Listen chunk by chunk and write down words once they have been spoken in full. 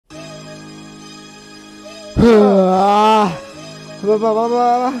You're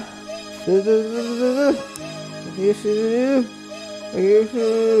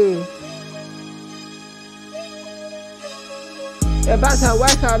about to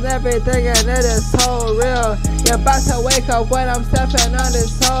wake up, everything and it is so real. You're about to wake up when I'm stepping on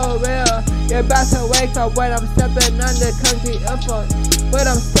this so real. You're about to wake up when I'm stepping on the concrete info. When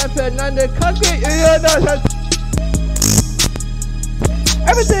I'm stepping on the concrete, you know.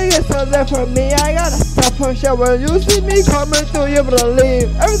 Everything is so lit for me, I gotta stop for sure. When you see me coming through, you better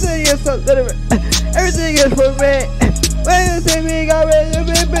leave. Everything is so lit, everything is for me. When you see me going, you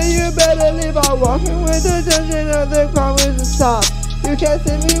better leave. I'm walking with the tension of the promise to stop. You can't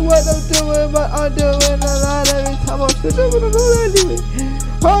see me what I'm doing, but I'm doing a lot every time I switch up with another doing.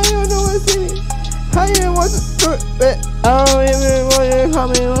 How you know what see me? How you want to do it? I don't even want you to call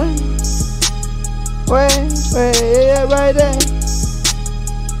me one. Wait, yeah, right there.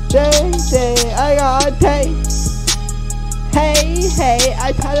 Day, I got a taste. Hey,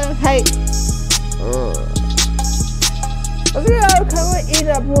 I tell them, hey. Girl, come and eat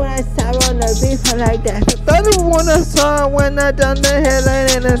up when I stop on the beef like that. I don't wanna song when I done the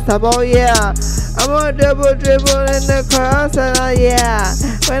headline and stuff, oh yeah. I'm on dribble in the cross and yeah.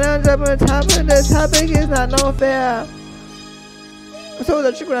 When I'm jumping top of the topic is not no fair. So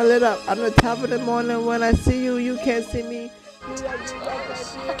the chicken I lit up on the top of the morning when I see you, you can't see me. I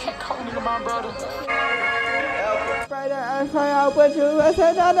can't call a nigga my brother. Friday, I fly out with you. I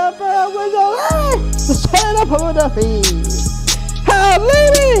said, I'm not fly out with you. Stand up on the feet. Help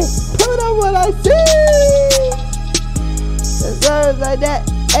me! Put up what I see. It's like that.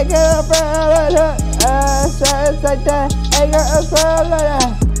 I get up like that. It's like that. I get up like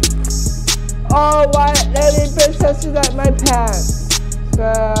that. All white lady bitch, she's like my pants. So,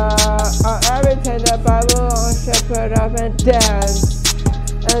 on everything the Bible on shepherd up and dance.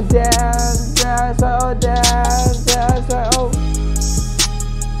 And dance, oh, dance, oh.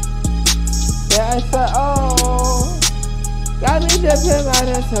 Dance, oh. Got me dripping out,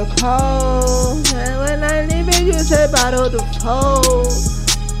 it's so cold. And when I leave it, you say bottle to fold.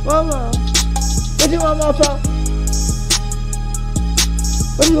 One more. What you want more from?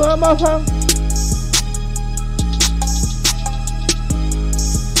 What you want more from?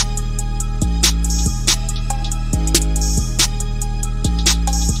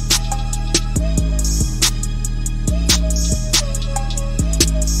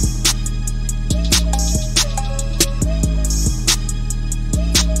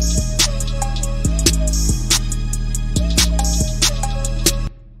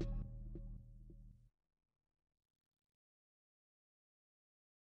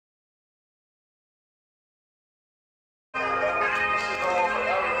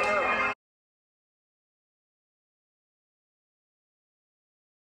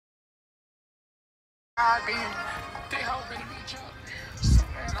 They hoping to be jumped. So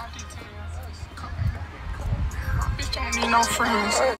man, I detail. Bitch don't need no friends.